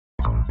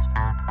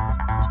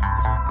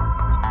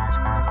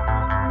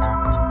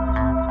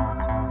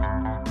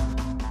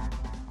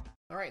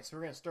right, so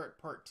we're going to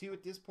start part 2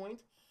 at this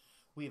point.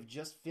 We have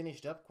just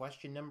finished up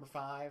question number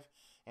 5,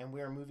 and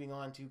we are moving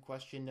on to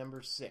question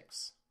number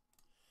 6.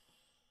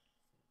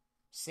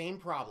 Same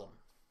problem.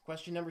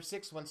 Question number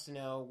 6 wants to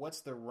know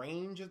what's the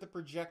range of the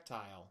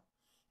projectile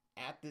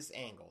at this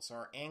angle. So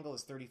our angle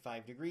is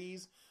 35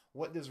 degrees.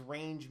 What does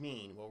range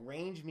mean? Well,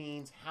 range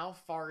means how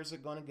far is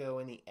it going to go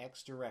in the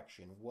x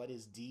direction? What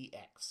is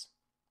dx?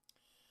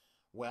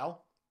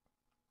 Well,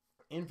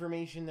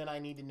 information that I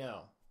need to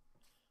know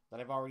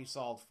that I've already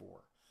solved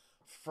for.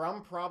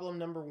 From problem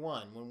number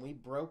 1, when we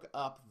broke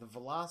up the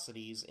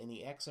velocities in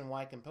the x and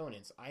y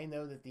components, I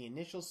know that the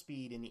initial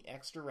speed in the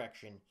x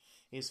direction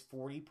is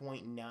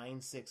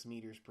 40.96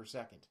 meters per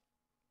second.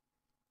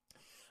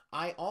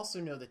 I also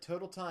know the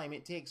total time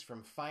it takes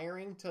from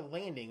firing to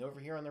landing over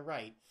here on the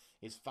right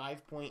is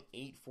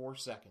 5.84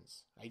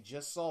 seconds. I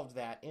just solved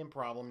that in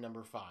problem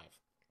number 5.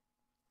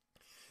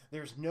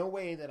 There's no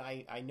way that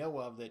I know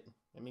of that,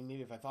 I mean,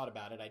 maybe if I thought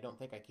about it, I don't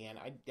think I can.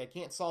 I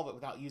can't solve it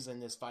without using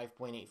this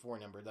 5.84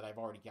 number that I've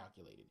already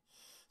calculated.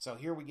 So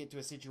here we get to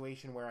a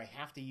situation where I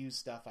have to use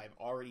stuff I've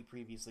already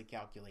previously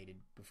calculated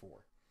before.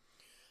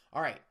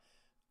 All right.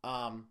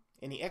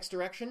 In the x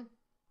direction,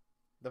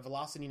 the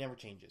velocity never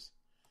changes.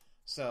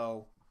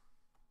 So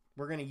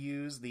we're going to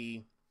use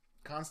the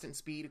constant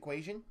speed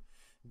equation,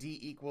 d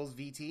equals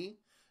vt,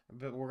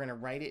 but we're going to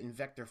write it in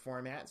vector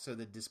format. So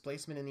the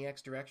displacement in the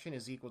x direction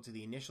is equal to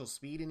the initial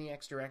speed in the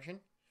x direction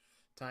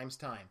times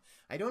time.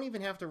 I don't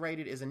even have to write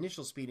it as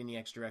initial speed in the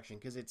x direction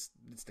because it's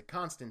the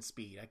constant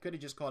speed. I could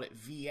have just called it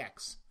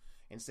vx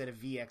instead of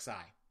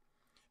vxi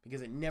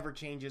because it never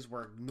changes.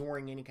 We're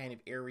ignoring any kind of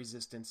air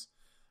resistance,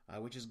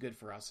 which is good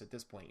for us at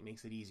this point. It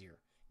makes it easier.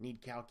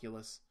 Need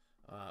calculus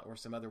or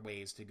some other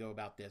ways to go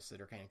about this that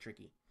are kind of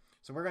tricky.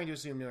 So we're going to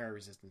assume no air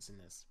resistance in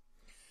this.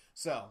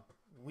 So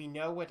we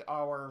know what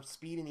our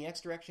speed in the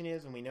x direction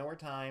is and we know our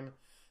time.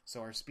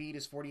 So our speed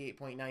is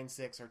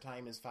 48.96, our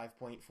time is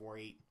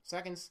 5.48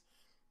 seconds.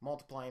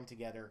 Multiply them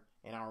together,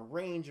 and our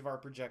range of our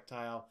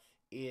projectile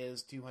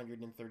is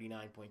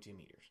 239.2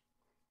 meters.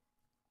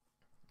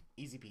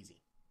 Easy peasy.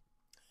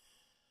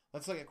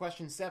 Let's look at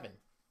question 7.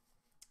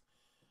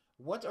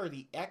 What are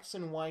the x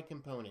and y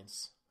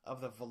components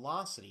of the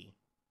velocity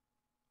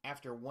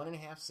after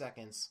 1.5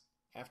 seconds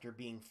after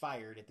being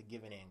fired at the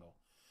given angle?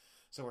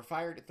 So we're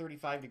fired at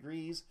 35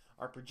 degrees.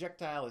 Our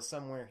projectile is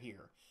somewhere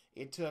here.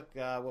 It took,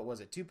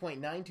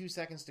 2.92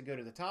 seconds to go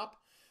to the top.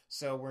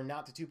 So we're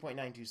not to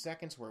 2.92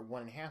 seconds. We're at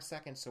 1.5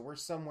 seconds. So we're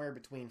somewhere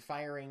between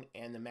firing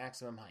and the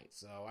maximum height.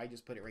 So I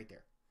just put it right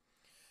there.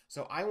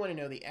 So I want to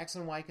know the x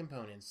and y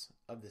components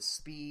of the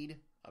speed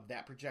of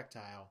that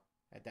projectile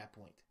at that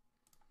point.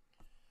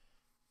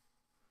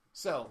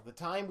 So the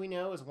time we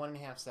know is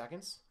 1.5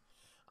 seconds.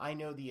 I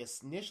know the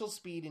initial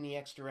speed in the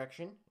x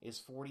direction is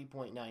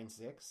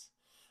 40.96.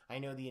 I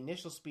know the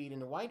initial speed in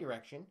the y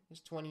direction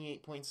is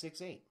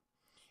 28.68.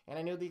 And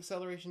I know the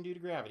acceleration due to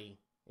gravity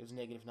is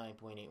negative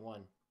 9.81.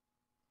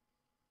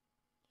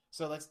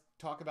 So let's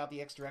talk about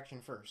the x direction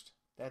first.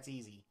 That's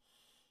easy.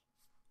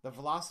 The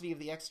velocity of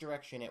the x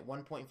direction at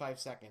 1.5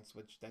 seconds,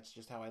 which that's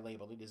just how I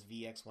labeled it, is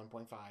Vx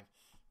 1.5,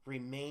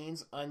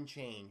 remains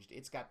unchanged.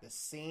 It's got the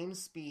same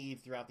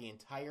speed throughout the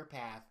entire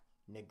path,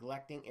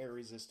 neglecting air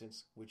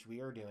resistance, which we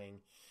are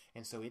doing,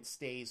 and so it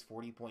stays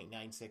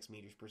 40.96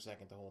 meters per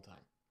second the whole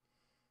time.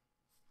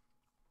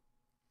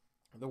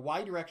 The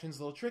y direction is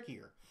a little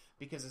trickier,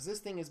 because as this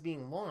thing is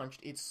being launched,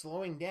 it's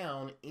slowing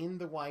down in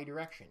the y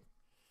direction.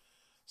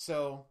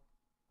 So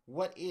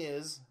what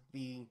is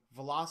the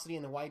velocity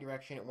in the y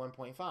direction at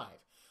 1.5?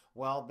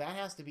 Well, that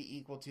has to be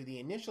equal to the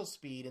initial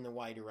speed in the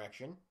y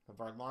direction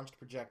of our launched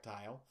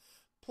projectile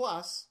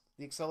plus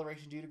the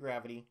acceleration due to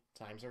gravity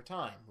times our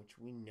time, which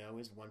we know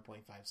is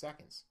 1.5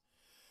 seconds.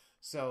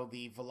 So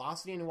the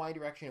velocity in the y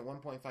direction at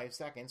 1.5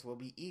 seconds will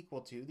be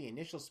equal to the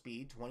initial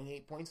speed,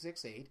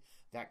 28.68,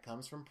 that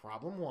comes from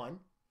problem 1,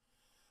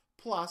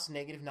 plus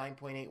negative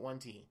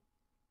 9.81 t.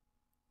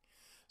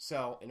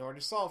 So in order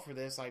to solve for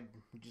this, I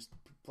just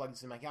plug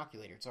this in my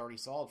calculator. It's already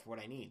solved for what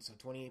I need. So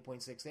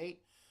 28.68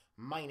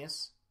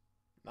 minus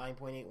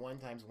 9.81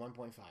 times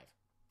 1.5.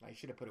 I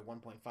should have put a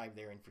 1.5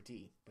 there in for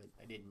t, but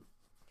I didn't.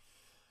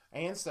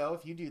 And so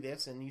if you do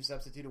this and you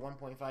substitute a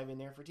 1.5 in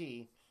there for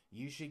t,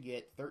 you should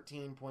get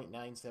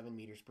 13.97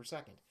 meters per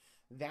second.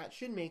 That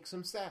should make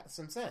some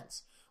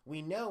sense.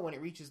 We know when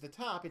it reaches the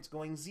top, it's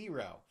going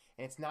 0,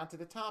 and it's not to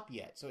the top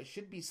yet. So it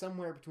should be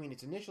somewhere between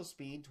its initial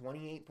speed,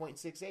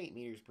 28.68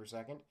 meters per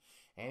second,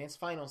 and its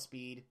final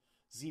speed,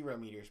 0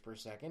 meters per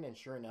second. And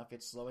sure enough,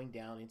 it's slowing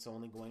down. It's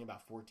only going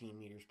about 14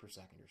 meters per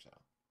second or so.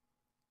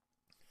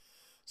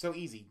 So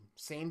easy.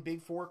 Same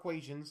big 4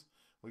 equations.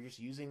 We're just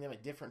using them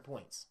at different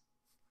points.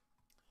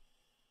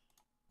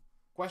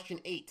 Question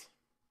 8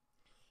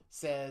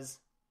 says,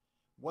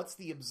 what's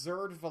the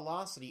observed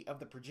velocity of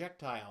the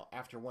projectile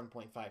after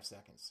 1.5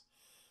 seconds?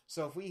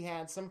 So if we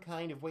had some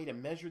kind of way to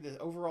measure the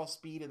overall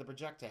speed of the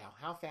projectile,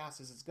 how fast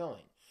is it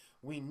going?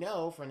 We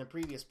know from the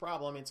previous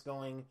problem it's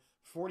going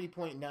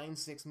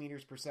 40.96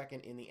 meters per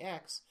second in the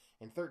x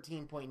and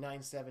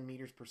 13.97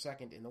 meters per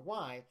second in the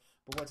y,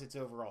 but what's its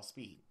overall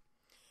speed?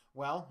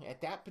 Well,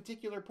 at that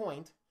particular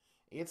point,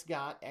 it's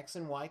got x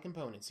and y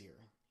components here.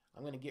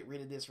 I'm going to get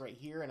rid of this right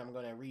here, and I'm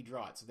going to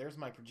redraw it. So there's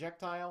my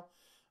projectile,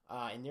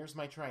 and there's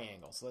my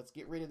triangle. So let's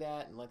get rid of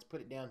that, and let's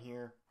put it down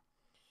here.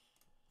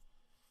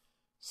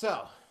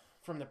 So,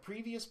 from the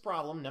previous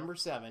problem, number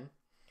 7,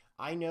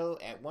 I know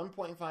at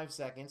 1.5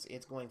 seconds,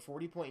 it's going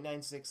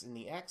 40.96 in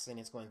the x, and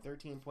it's going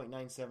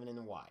 13.97 in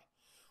the y.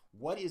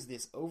 What is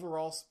this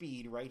overall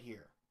speed right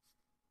here?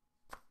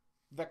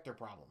 Vector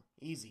problem.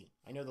 Easy.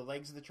 I know the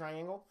legs of the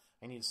triangle.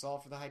 I need to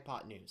solve for the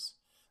hypotenuse.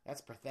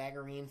 That's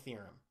Pythagorean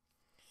theorem.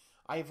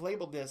 I have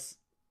labeled this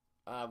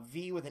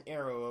v with an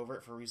arrow over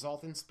it for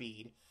resultant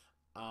speed.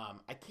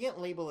 I can't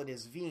label it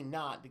as v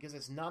naught because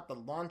it's not the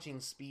launching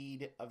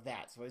speed of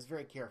that, so I was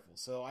very careful.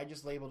 So I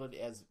just labeled it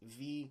as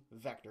v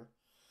vector.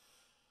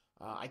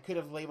 I could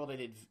have labeled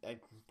it, I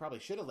probably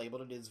should have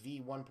labeled it as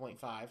v 1.5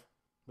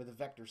 with a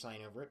vector sign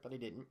over it, but I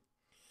didn't.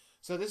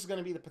 So this is going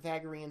to be the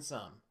Pythagorean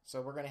sum.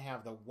 So we're going to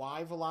have the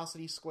y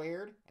velocity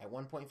squared at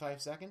 1.5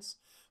 seconds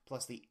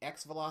plus the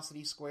x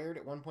velocity squared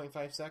at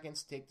 1.5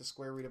 seconds. Take the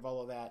square root of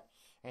all of that.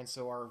 And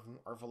so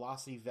our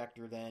velocity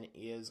vector then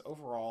is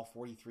overall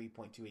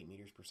 43.28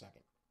 meters per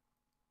second.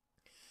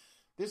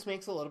 This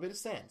makes a little bit of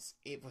sense.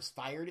 It was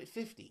fired at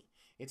 50.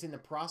 It's in the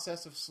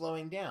process of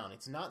slowing down.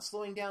 It's not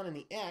slowing down in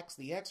the x.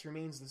 The x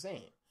remains the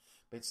same.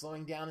 But it's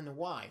slowing down in the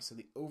y. So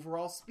the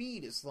overall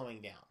speed is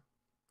slowing down.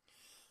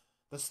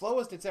 The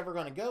slowest it's ever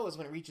going to go is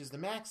when it reaches the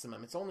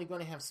maximum. It's only going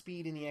to have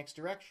speed in the x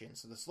direction.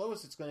 So the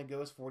slowest it's going to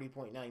go is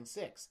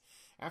 40.96.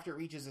 After it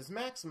reaches its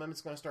maximum,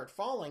 it's going to start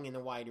falling in the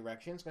y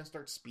direction. It's going to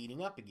start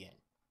speeding up again.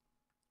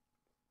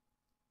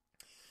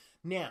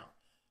 Now,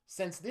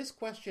 since this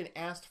question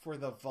asked for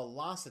the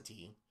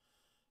velocity,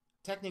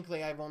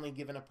 technically I've only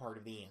given a part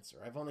of the answer.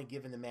 I've only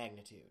given the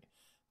magnitude.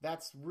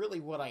 That's really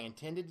what I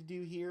intended to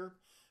do here.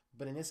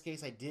 But in this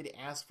case, I did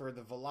ask for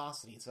the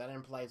velocity. So that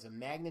implies a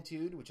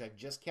magnitude, which I've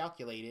just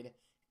calculated,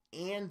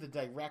 and the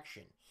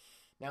direction.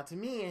 Now, to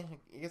me,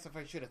 I guess if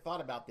I should have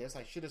thought about this,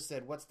 I should have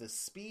said, what's the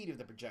speed of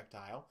the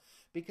projectile?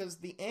 Because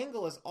the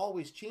angle is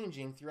always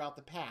changing throughout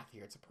the path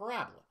here. It's a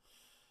parabola.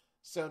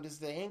 So does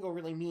the angle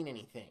really mean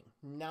anything?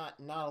 Not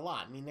a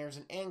lot. I mean, there's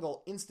an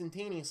angle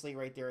instantaneously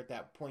right there at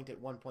that point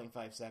at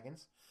 1.5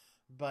 seconds.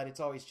 But it's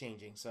always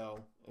changing,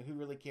 so who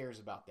really cares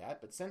about that?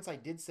 But since I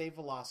did say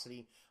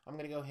velocity, I'm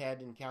going to go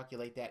ahead and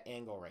calculate that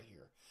angle right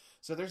here.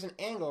 So there's an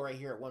angle right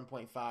here at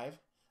 1.5.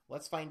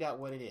 Let's find out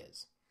what it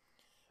is.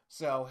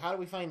 So how do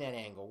we find that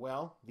angle?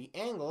 Well, the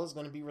angle is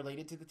going to be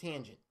related to the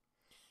tangent.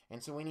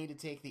 And so we need to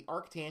take the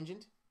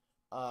arctangent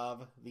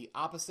of the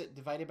opposite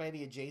divided by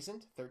the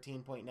adjacent,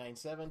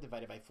 13.97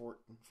 divided by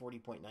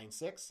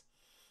 40.96,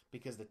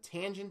 because the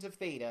tangent of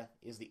theta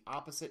is the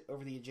opposite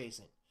over the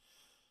adjacent.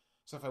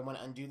 So if I want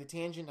to undo the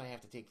tangent, I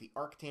have to take the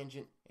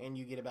arctangent, and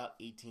you get about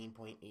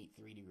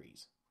 18.83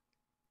 degrees.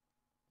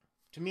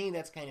 To me,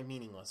 that's kind of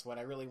meaningless. What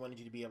I really wanted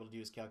you to be able to do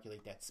is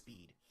calculate that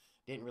speed.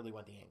 Didn't really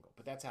want the angle,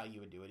 but that's how you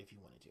would do it if you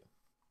wanted to.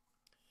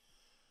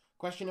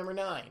 Question number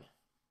 9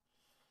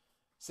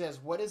 says,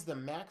 what is the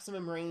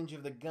maximum range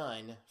of the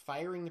gun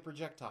firing the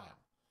projectile?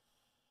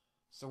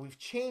 So we've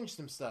changed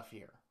some stuff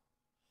here.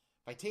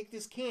 If I take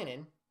this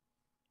cannon,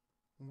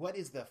 what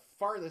is the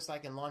farthest I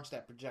can launch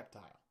that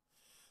projectile?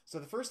 So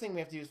the first thing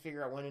we have to do is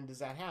figure out when does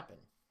that happen.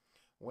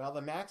 Well,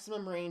 the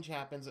maximum range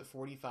happens at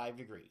 45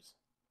 degrees.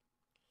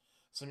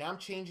 So now I'm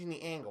changing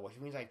the angle, which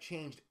means I've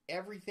changed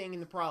everything in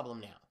the problem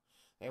now.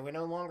 And we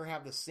no longer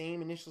have the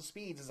same initial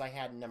speeds as I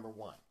had in number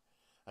 1.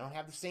 I don't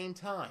have the same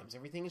times.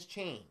 Everything has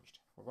changed.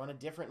 We're going a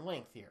different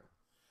length here.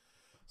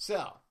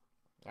 So,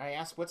 I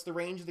asked, what's the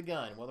range of the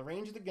gun? Well, the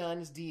range of the gun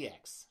is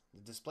dx,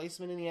 the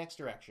displacement in the x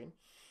direction.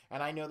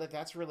 And I know that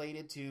that's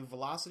related to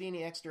velocity in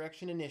the x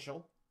direction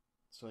initial,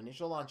 so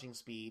initial launching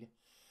speed,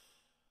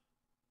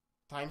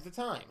 times the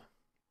time.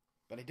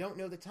 But I don't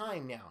know the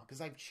time now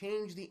because I've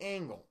changed the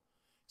angle.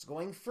 It's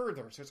going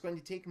further, so it's going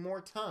to take more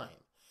time.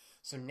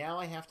 So now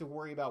I have to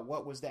worry about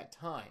what was that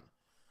time.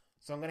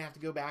 So I'm going to have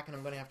to go back and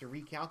I'm going to have to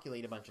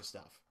recalculate a bunch of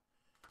stuff.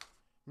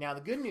 Now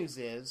the good news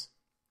is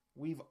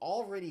we've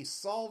already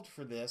solved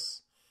for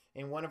this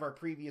in one of our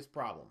previous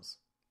problems.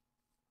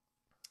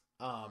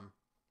 So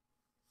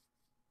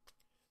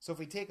if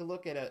we take a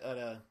look at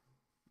a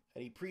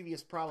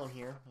previous problem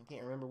here, I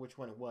can't remember which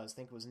one it was. I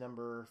think it was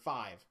number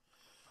 5.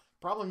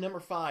 Problem number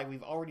 5,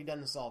 we've already done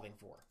the solving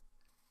for.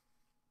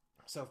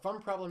 So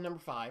from problem number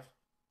 5,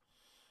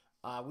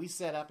 we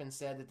set up and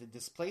said that the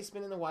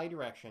displacement in the y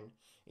direction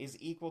is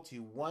equal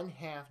to 1/2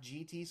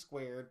 gt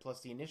squared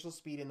plus the initial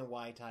speed in the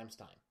y times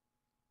time.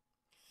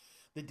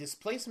 The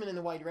displacement in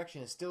the y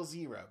direction is still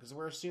 0 because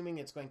we're assuming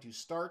it's going to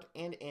start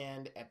and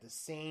end at the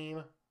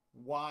same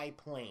y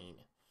plane.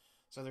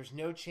 So there's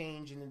no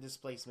change in the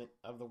displacement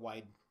of the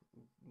y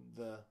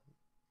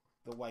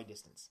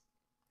distance.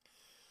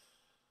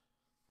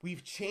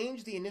 We've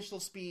changed the initial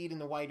speed in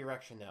the y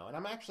direction though, and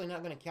I'm actually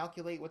not going to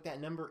calculate what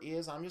that number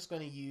is. I'm just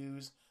going to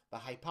use the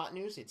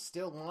hypotenuse. It's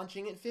still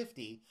launching at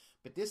 50,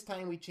 but this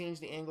time we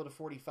changed the angle to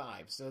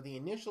 45. So the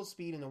initial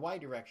speed in the y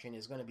direction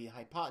is going to be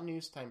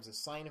hypotenuse times the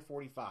sine of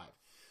 45.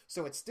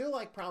 So it's still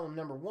like problem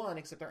number 1,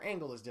 except our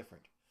angle is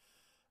different.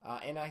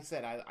 And I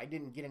said I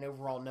didn't get an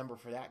overall number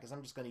for that because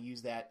I'm just going to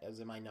use that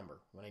as my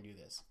number when I do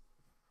this.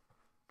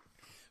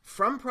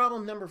 From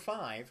problem number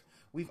 5,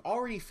 we've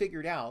already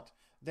figured out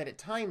that at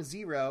time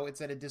 0, it's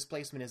at a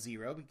displacement of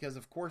 0 because,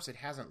 of course, it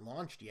hasn't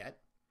launched yet.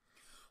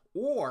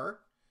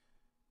 Or,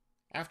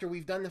 after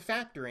we've done the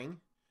factoring,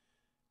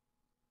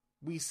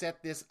 we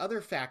set this other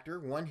factor,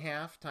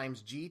 1/2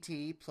 times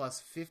gt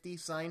plus 50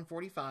 sine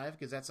 45,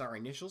 because that's our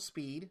initial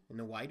speed in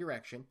the y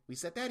direction. We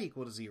set that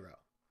equal to 0.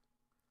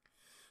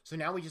 So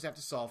now we just have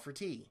to solve for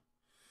t.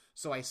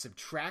 So I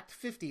subtract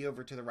 50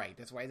 over to the right.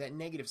 That's why that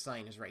negative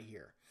sign is right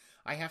here.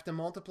 I have to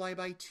multiply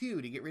by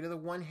 2 to get rid of the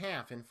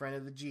 1/2 in front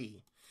of the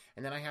g.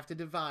 And then I have to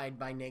divide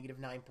by negative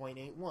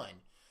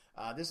 9.81.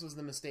 This was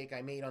the mistake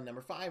I made on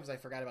number 5, as I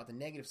forgot about the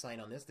negative sign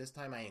on this. This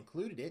time I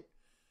included it.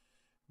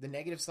 The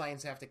negative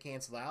signs have to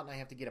cancel out, and I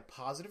have to get a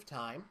positive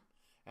time.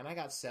 And I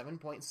got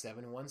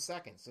 7.71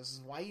 seconds. This is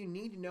why you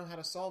need to know how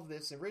to solve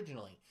this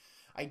originally.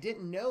 I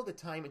didn't know the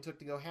time it took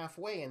to go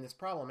halfway in this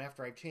problem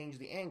after I changed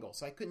the angle,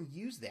 so I couldn't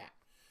use that.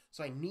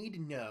 So I need to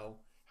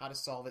know how to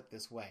solve it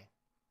this way.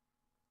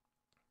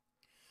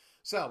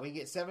 So we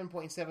get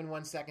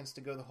 7.71 seconds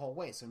to go the whole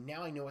way. So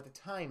now I know what the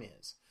time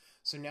is.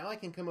 So now I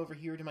can come over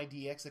here to my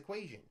dx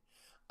equation.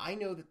 I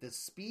know that the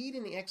speed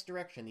in the x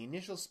direction, the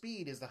initial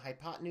speed, is the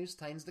hypotenuse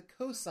times the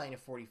cosine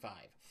of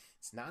 45.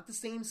 It's not the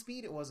same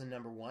speed it was in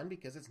number 1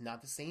 because it's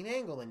not the same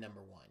angle in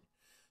number 1.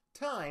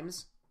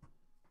 Times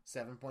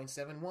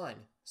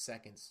 7.71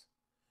 seconds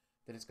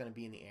that it's going to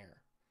be in the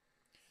air.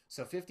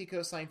 So 50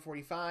 cosine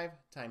 45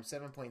 times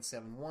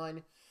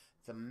 7.71.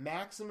 The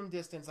maximum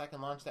distance I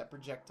can launch that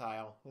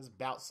projectile is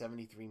about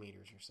 73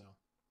 meters or so.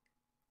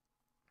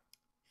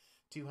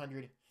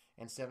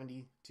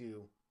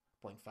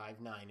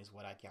 272.59 is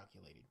what I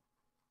calculated.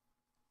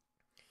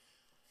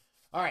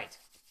 All right.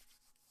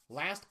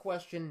 Last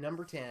question,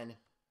 number 10.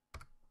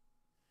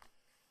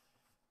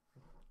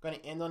 Going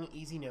to end on an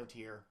easy note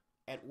here.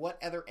 At what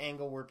other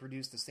angle would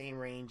produce the same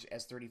range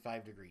as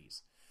 35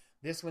 degrees?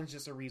 This one's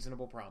just a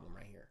reasonable problem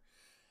right here.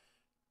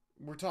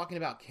 We're talking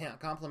about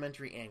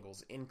complementary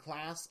angles. In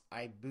class,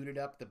 I booted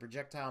up the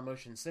projectile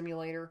motion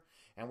simulator,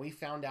 and we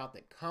found out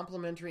that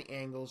complementary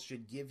angles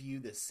should give you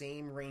the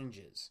same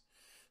ranges.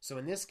 So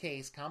in this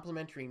case,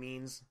 complementary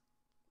means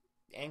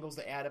angles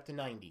that add up to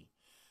 90.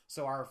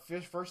 So our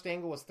first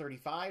angle was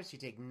 35, so you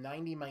take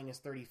 90 minus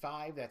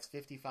 35, that's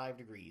 55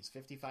 degrees.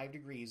 55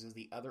 degrees is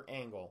the other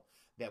angle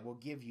that will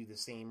give you the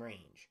same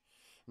range.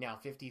 Now,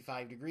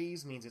 55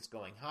 degrees means it's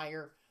going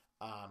higher.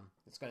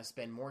 It's going to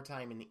spend more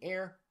time in the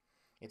air.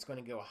 It's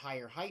going to go a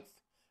higher height,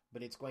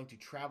 but it's going to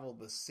travel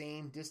the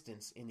same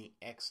distance in the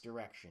x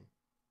direction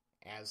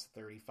as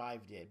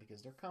 35 did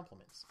because they're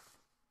complements.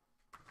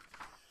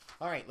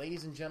 All right,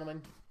 ladies and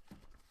gentlemen,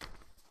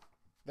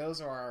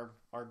 those are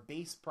our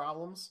base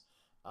problems.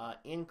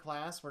 In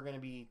class, we're going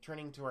to be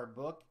turning to our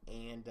book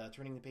and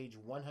turning to page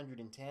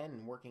 110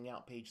 and working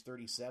out page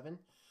 37.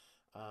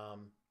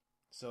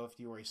 So if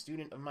you are a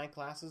student of my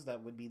classes,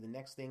 that would be the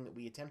next thing that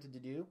we attempted to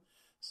do.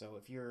 So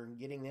if you're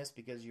getting this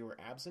because you were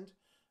absent,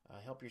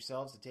 help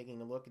yourselves to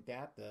taking a look at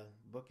that. The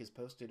book is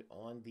posted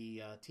on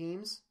the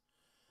Teams,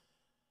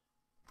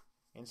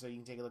 and so you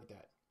can take a look at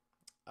that.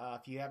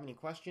 If you have any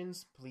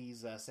questions,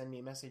 please send me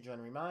a message on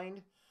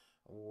Remind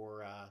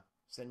or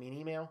send me an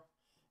email,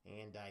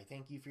 and I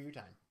thank you for your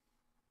time.